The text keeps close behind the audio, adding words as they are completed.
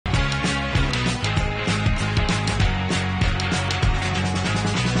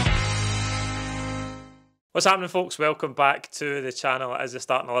What's happening, folks? Welcome back to the channel. As the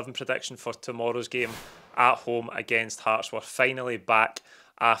starting 11 prediction for tomorrow's game at home against Hearts. We're finally back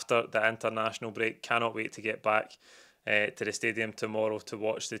after the international break. Cannot wait to get back to the stadium tomorrow to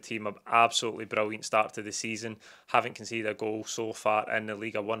watch the team. An absolutely brilliant start to the season. Haven't conceded a goal so far in the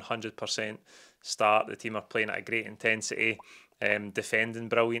league. A 100% start. The team are playing at a great intensity. Defending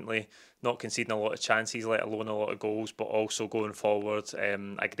brilliantly, not conceding a lot of chances, let alone a lot of goals, but also going forward,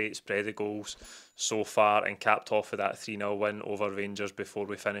 a great spread of goals so far, and capped off with that 3-0 win over Rangers before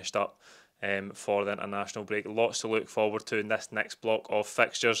we finished up for the international break. Lots to look forward to in this next block of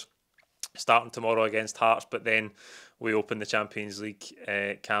fixtures, starting tomorrow against Hearts, but then we open the Champions League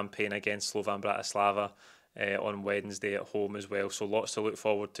campaign against Slovan Bratislava on Wednesday at home as well. So lots to look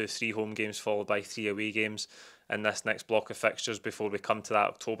forward to. 3 home games followed by 3 away games in this next block of fixtures before we come to that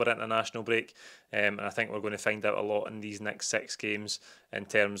October international break. And I think we're going to find out a lot in these next 6 games in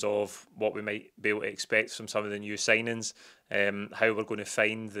terms of what we might be able to expect from some of the new signings, how we're going to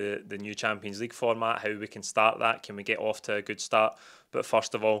find the new Champions League format, how we can start that, can we get off to a good start. But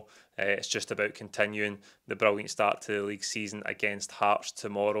first of all, it's just about continuing the brilliant start to the league season against Hearts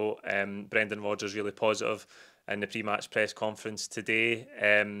tomorrow. Brendan Rodgers really positive in the pre-match press conference today,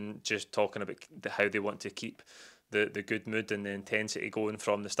 just talking about how they want to keep the good mood and the intensity going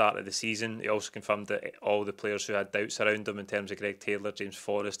from the start of the season. He also confirmed that all the players who had doubts around them in terms of Greg Taylor, James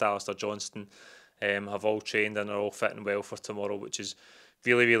Forrest, Alistair Johnston, have all trained and are all fitting well for tomorrow, which is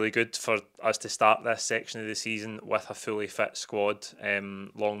really, really good for us to start this section of the season with a fully fit squad.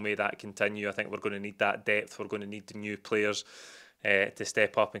 Long may that continue. I think we're going to need that depth. We're going to need the new players to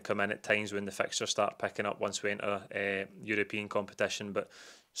step up and come in at times when the fixtures start picking up once we enter European competition. But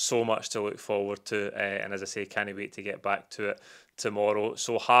so much to look forward to, and as I say, can't wait to get back to it tomorrow.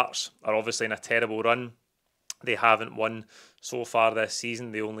 So Hearts are obviously in a terrible run. They haven't won so far this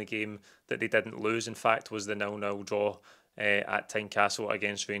season. The only game that they didn't lose, in fact, was the 0-0 draw at Tynecastle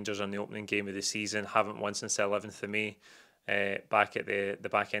against Rangers on the opening game of the season. Haven't won since the 11th of May, back at the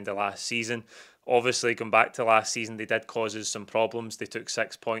back end of last season. Obviously, going back to last season, they did cause us some problems. They took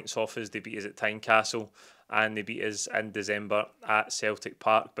 6 points off us. They beat us at Tynecastle and they beat us in December at Celtic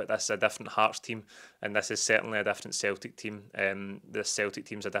Park. But this is a different Hearts team, and this is certainly a different Celtic team. This Celtic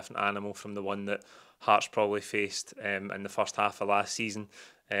team's a different animal from the one that Hearts probably faced in the first half of last season.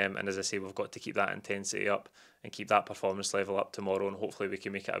 And as I say, we've got to keep that intensity up and keep that performance level up tomorrow, and hopefully we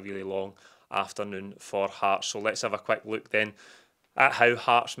can make it a really long afternoon for Hearts. So let's have a quick look then at how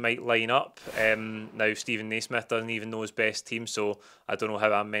Hearts might line up. Now, Stephen Naismith doesn't even know his best team, so I don't know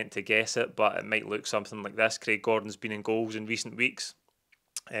how I'm meant to guess it, but it might look something like this. Craig Gordon's been in goals in recent weeks.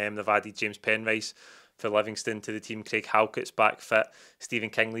 They've added James Penrice for Livingston to the team. Craig Halkett's back fit. Stephen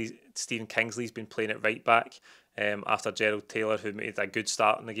Kingsley's been playing at right back after Gerald Taylor, who made a good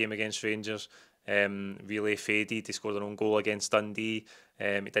start in the game against Rangers, really faded. He scored an own goal against Dundee.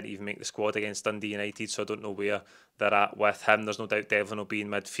 He didn't even make the squad against Dundee United, so I don't know where they're at with him. There's no doubt Devlin will be in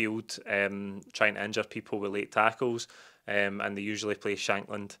midfield, trying to injure people with late tackles, and they usually play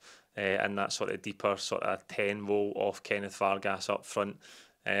Shankland in that sort of deeper sort of 10 role off Kenneth Vargas up front.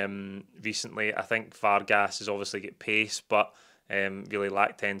 Recently, I think Vargas has obviously got pace, but really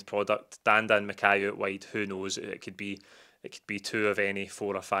lacked end product. Dandan Mackay out wide, who knows? It could be 2 of any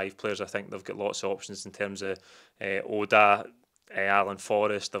 4 or 5 players. I think they've got lots of options in terms of Oda, Alan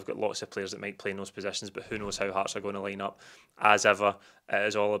Forrest. They've got lots of players that might play in those positions, but who knows how Hearts are going to line up. As ever, it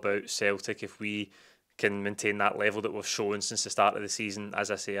is all about Celtic. If we can maintain that level that we've shown since the start of the season,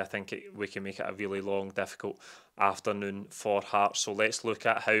 as I say, I think we can make it a really long, difficult afternoon for Hearts. So let's look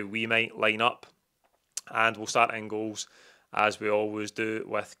at how we might line up, and we'll start in goals as we always do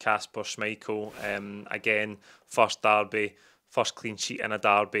with Kasper Schmeichel. Again, first derby, first clean sheet in a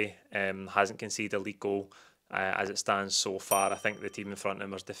derby. Hasn't conceded a league goal as it stands so far. I think the team in front of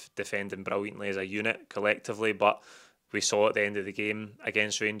him is defending brilliantly as a unit collectively, but we saw at the end of the game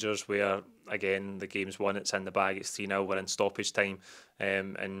against Rangers where, again, the game's won, it's in the bag, it's 3-0, we're in stoppage time,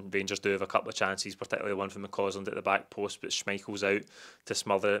 and Rangers do have a couple of chances, particularly one from McCausland at the back post, but Schmeichel's out to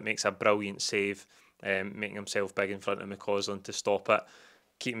smother it, makes a brilliant save, making himself big in front of McCausland to stop it,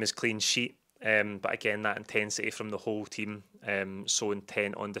 keep him his clean sheet. But again, that intensity from the whole team, so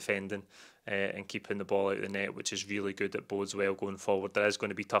intent on defending and keeping the ball out of the net, which is really good. It bodes well going forward. There is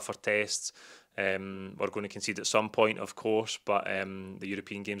going to be tougher tests. We're going to concede at some point, of course, but the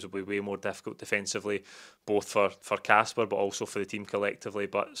European games will be way more difficult defensively, both for Kasper, but also for the team collectively.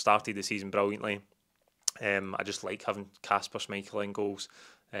 But started the season brilliantly. I just like having Kasper Schmeichel in goals.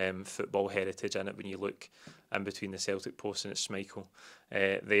 football heritage in it when you look in between the Celtic posts, and it's Schmeichel.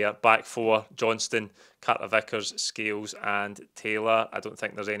 They are back four: Johnston, Carter-Vickers, Scales and Taylor. I don't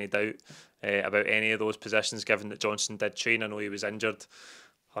think there's any doubt about any of those positions, given that Johnston did train. I know he was injured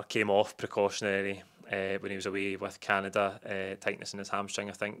or came off precautionary when he was away with Canada, tightness in his hamstring.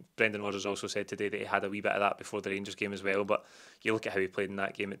 I think Brendan Rodgers also said today that he had a wee bit of that before the Rangers game as well, but you look at how he played in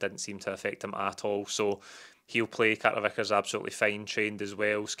that game, it didn't seem to affect him at all. So he'll play. Carter-Vickers absolutely fine, trained as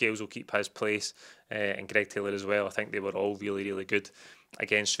well. Scales will keep his place, and Greg Taylor as well. I think they were all really, really good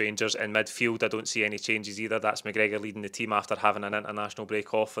against Rangers. In midfield, I don't see any changes either. That's McGregor leading the team after having an international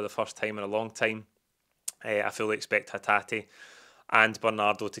break off for the first time in a long time. I fully expect Hatate and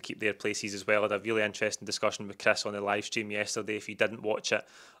Bernardo to keep their places as well. I had a really interesting discussion with Chris on the live stream yesterday. If you didn't watch it,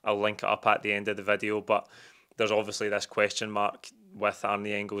 I'll link it up at the end of the video. But there's obviously this question mark with Arne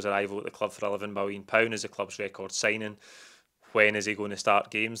Engel's arrival at the club for £11 million as the club's record signing. When is he going to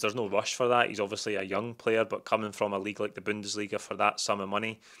start games? There's no rush for that. He's obviously a young player, but coming from a league like the Bundesliga for that sum of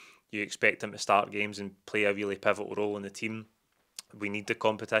money, you expect him to start games and play a really pivotal role in the team. We need the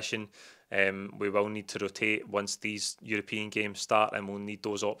competition. We will need to rotate once these European games start, and we'll need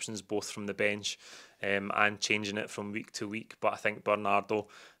those options both from the bench and changing it from week to week. But I think Bernardo,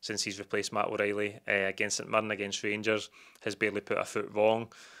 since he's replaced Matt O'Reilly against St Mirren, against Rangers, has barely put a foot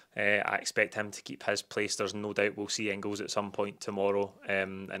wrong. I expect him to keep his place. There's no doubt we'll see Engels at some point tomorrow,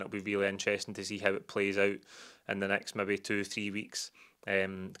 and it'll be really interesting to see how it plays out in the next maybe 2-3 weeks.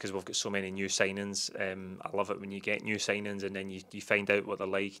 Because we've got so many new signings. I love it when you get new signings and then you find out what they're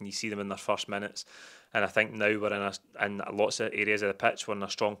like and you see them in their first minutes. And I think now we're in lots of areas of the pitch, we're in a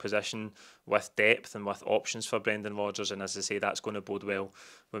strong position with depth and with options for Brendan Rodgers. And as I say, that's going to bode well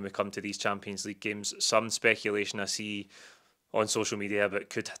when we come to these Champions League games. Some speculation I see on social media,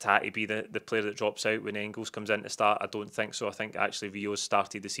 but could Hatate be the player that drops out when Engels comes in to start? I don't think so. I think actually Rio's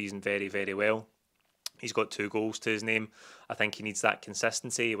started the season very, very well. He's got 2 goals to his name. I think he needs that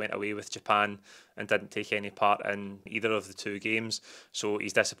consistency. He went away with Japan and didn't take any part in either of the 2 games. So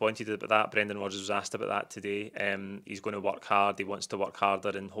he's disappointed about that. Brendan Rodgers was asked about that today. He's going to work hard. He wants to work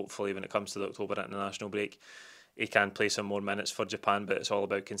harder. And hopefully when it comes to the October international break, he can play some more minutes for Japan, but it's all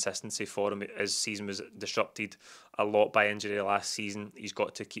about consistency for him. His season was disrupted a lot by injury last season. He's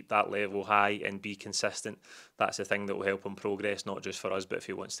got to keep that level high and be consistent. That's the thing that will help him progress, not just for us, but if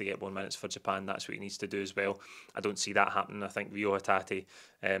he wants to get more minutes for Japan, that's what he needs to do as well. I don't see that happening. I think Rio Hatate,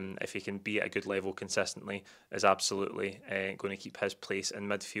 if he can be at a good level consistently, is absolutely going to keep his place in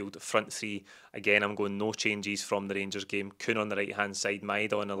midfield. Front 3, again, I'm going no changes from the Rangers game. Kuhn on the right-hand side,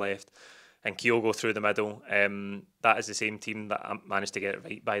 Maeda on the left, and Kyogo through the middle. That is the same team that I managed to get it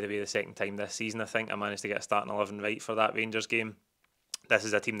right, by the way, the second time this season. I think I managed to get a starting 11 right for that Rangers game. This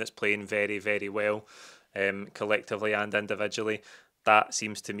is a team that's playing very, very well, collectively and individually. That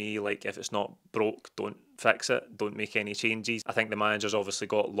seems to me like if it's not broke, don't fix it, don't make any changes. I think the manager's obviously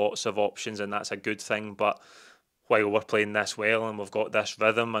got lots of options and that's a good thing, but while we're playing this well and we've got this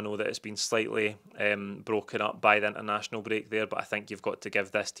rhythm, I know that it's been slightly broken up by the international break there, but I think you've got to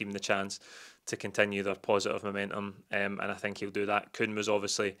give this team the chance to continue their positive momentum, and I think he'll do that. Kuhn was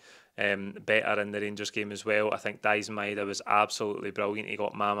obviously better in the Rangers game as well. I think Dyson Maeda was absolutely brilliant. He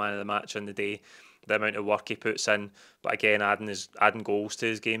got man of the match on the day. The amount of work he puts in, but again, adding goals to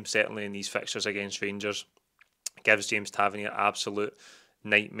his game, certainly in these fixtures against Rangers, gives James Tavernier absolute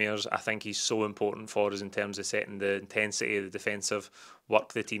nightmares. I think he's so important for us in terms of setting the intensity of the defensive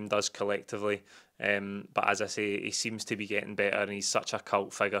work the team does collectively. But as I say, he seems to be getting better and he's such a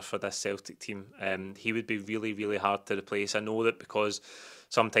cult figure for this Celtic team. He would be really, really hard to replace. I know that because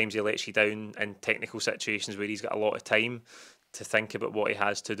sometimes he lets you down in technical situations where he's got a lot of time to think about what he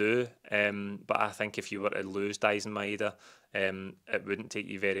has to do. But I think if you were to lose Dyson Maeda, it wouldn't take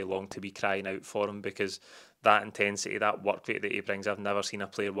you very long to be crying out for him, because that intensity, that work rate that he brings, I've never seen a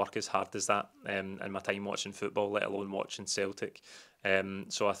player work as hard as that in my time watching football, let alone watching Celtic.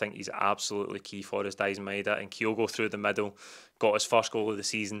 So I think he's absolutely key for us, Dyson Maeda. And Kyogo through the middle got his first goal of the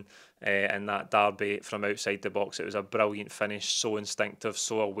season in that derby from outside the box. It was a brilliant finish, so instinctive,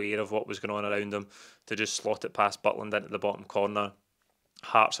 so aware of what was going on around him to just slot it past Butland into the bottom corner.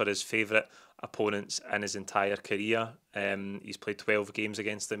 Hearts are his favourite opponents in his entire career. He's played 12 games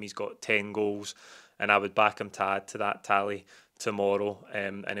against them. He's got 10 goals, and I would back him to add to that tally tomorrow.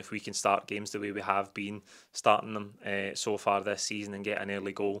 And if we can start games the way we have been starting them so far this season and get an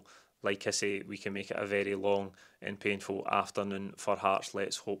early goal, like I say, we can make it a very long and painful afternoon for Hearts.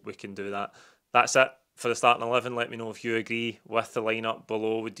 Let's hope we can do that. That's it for the starting 11. Let me know if you agree with the lineup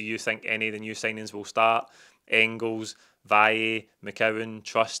below. Do you think any of the new signings will start? Engels, Valle, McCowan,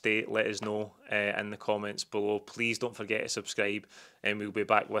 Trusty, let us know in the comments below. Please don't forget to subscribe, and we'll be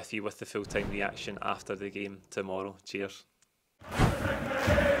back with you with the full-time reaction after the game tomorrow. Cheers.